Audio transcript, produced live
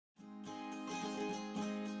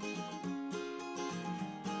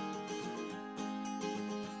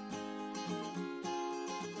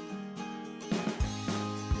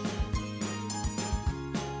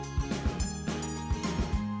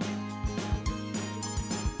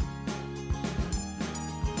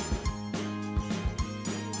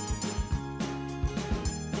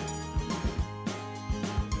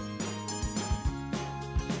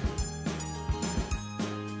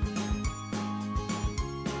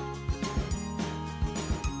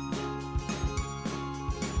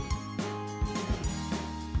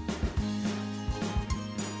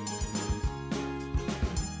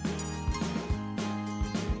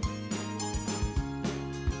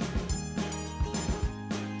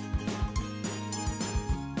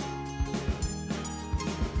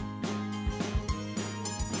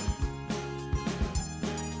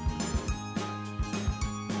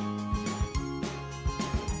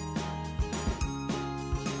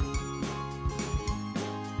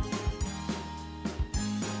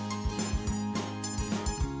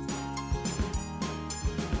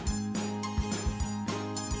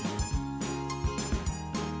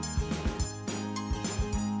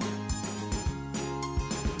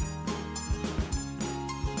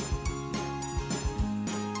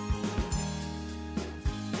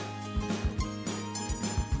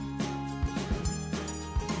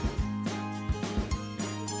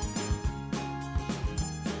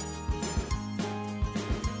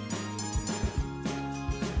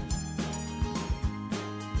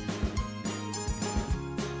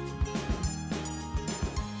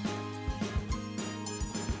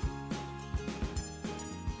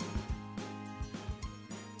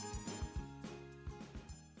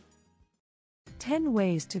10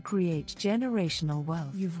 ways to create generational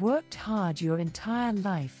wealth. You've worked hard your entire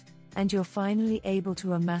life, and you're finally able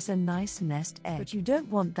to amass a nice nest egg. But you don't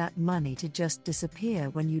want that money to just disappear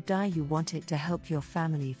when you die. You want it to help your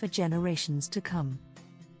family for generations to come.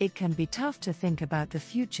 It can be tough to think about the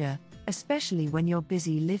future, especially when you're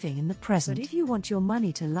busy living in the present. But if you want your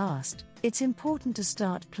money to last, it's important to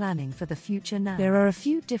start planning for the future now. There are a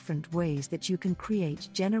few different ways that you can create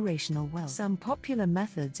generational wealth. Some popular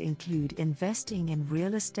methods include investing in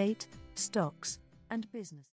real estate, stocks, and business.